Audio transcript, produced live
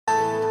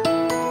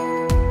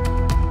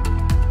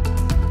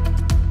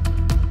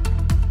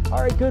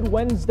All right, good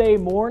Wednesday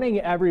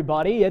morning,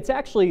 everybody. It's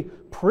actually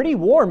pretty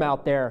warm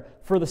out there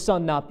for the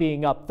sun not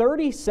being up.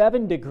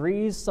 37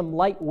 degrees, some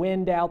light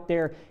wind out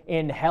there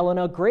in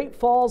Helena. Great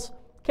Falls,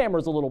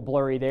 camera's a little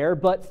blurry there,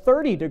 but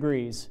 30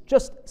 degrees,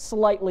 just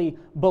slightly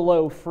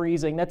below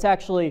freezing. That's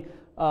actually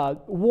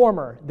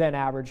warmer than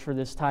average for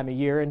this time of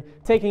year. And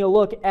taking a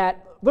look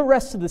at the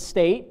rest of the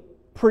state,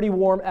 pretty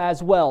warm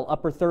as well,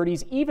 upper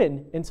 30s,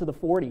 even into the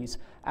 40s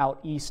out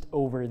east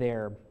over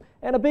there.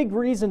 And a big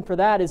reason for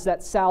that is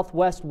that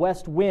southwest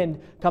west wind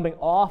coming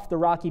off the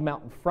Rocky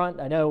Mountain front.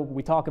 I know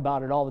we talk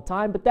about it all the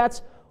time, but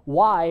that's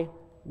why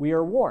we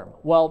are warm.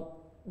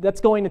 Well,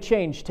 that's going to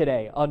change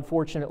today,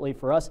 unfortunately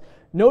for us.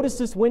 Notice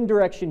this wind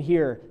direction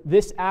here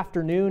this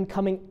afternoon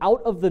coming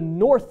out of the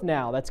north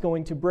now. That's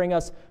going to bring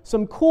us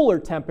some cooler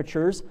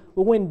temperatures.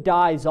 The wind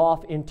dies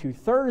off into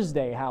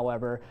Thursday,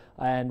 however,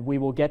 and we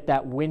will get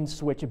that wind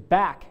switch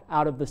back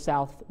out of the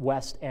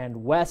southwest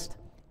and west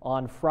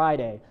on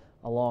Friday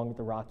along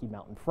the Rocky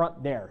Mountain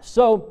front there.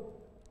 So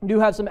we do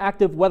have some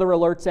active weather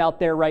alerts out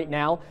there right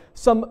now.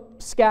 Some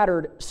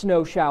scattered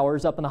snow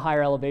showers up in the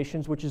higher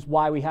elevations, which is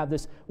why we have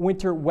this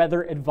winter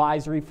weather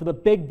advisory for the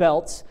big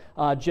belts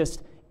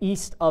just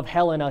east of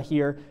Helena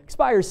here.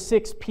 Expires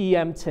 6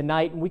 p.m.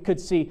 tonight, and we could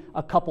see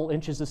a couple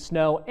inches of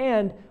snow,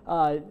 and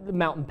the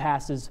mountain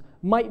passes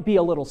might be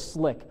a little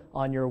slick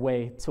on your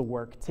way to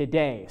work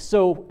today.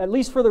 So at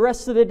least for the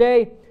rest of the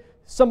day,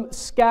 some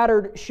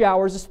scattered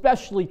showers,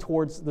 especially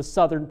towards the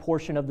southern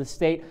portion of the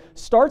state,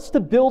 starts to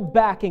build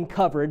back in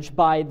coverage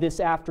by this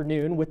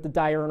afternoon with the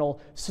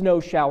diurnal snow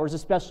showers,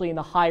 especially in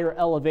the higher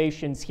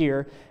elevations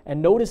here.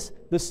 And notice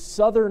the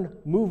southern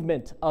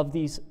movement of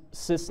this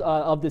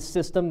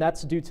system.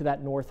 That's due to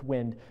that north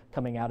wind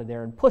coming out of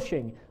there and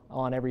pushing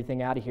on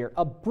everything out of here.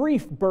 A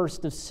brief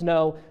burst of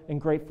snow in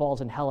Great Falls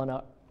and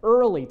Helena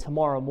early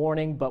tomorrow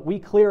morning, but we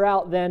clear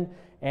out then,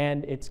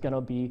 and it's going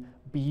to be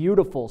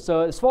beautiful. So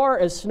as far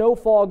as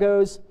snowfall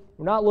goes,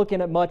 we're not looking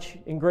at much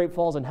in Great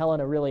Falls and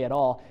Helena really at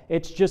all.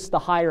 It's just the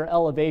higher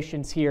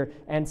elevations here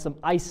and some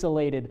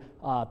isolated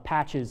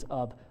patches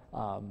of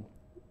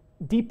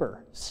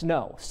deeper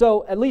snow.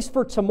 So at least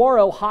for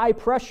tomorrow, high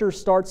pressure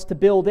starts to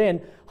build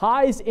in.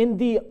 Highs in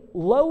the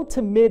low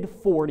to mid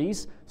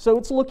 40s. So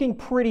it's looking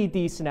pretty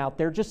decent out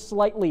there, just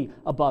slightly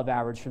above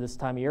average for this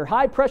time of year.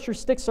 High pressure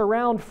sticks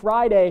around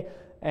Friday,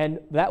 and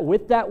that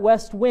with that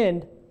west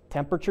wind,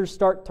 temperatures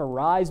start to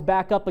rise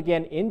back up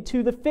again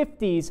into the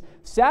 50s.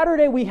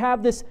 Saturday, we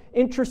have this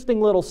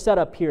interesting little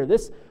setup here.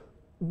 This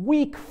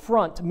weak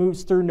front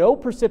moves through, no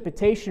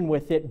precipitation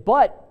with it,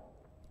 but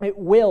it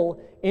will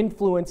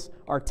influence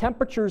our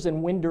temperatures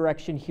and wind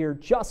direction here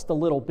just a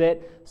little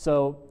bit.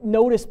 So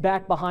notice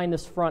back behind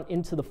this front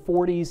into the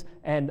 40s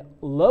and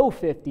low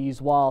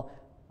 50s, while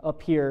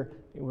up here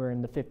we're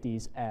in the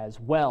 50s as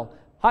well.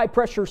 High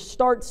pressure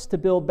starts to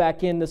build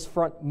back in. This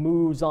front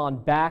moves on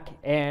back,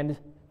 and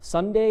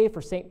Sunday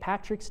for St.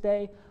 Patrick's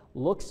Day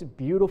looks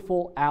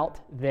beautiful out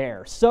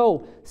there.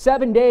 So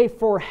 7-day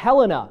for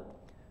Helena.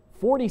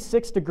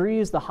 46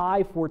 degrees the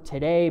high for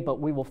today, but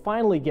we will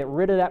finally get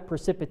rid of that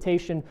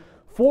precipitation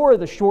for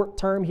the short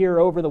term here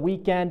over the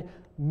weekend.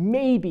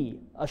 Maybe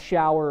a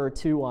shower or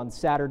two on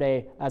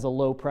Saturday as a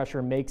low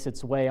pressure makes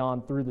its way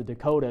on through the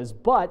Dakotas,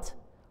 but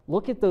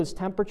look at those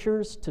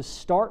temperatures to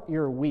start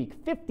your week.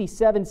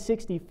 57,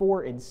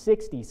 64, and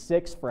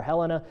 66 for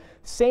Helena.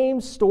 Same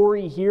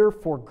story here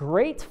for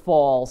Great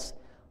Falls.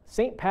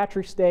 St.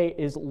 Patrick's Day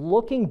is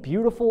looking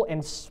beautiful,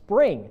 and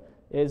spring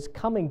is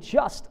coming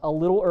just a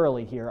little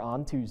early here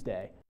on Tuesday.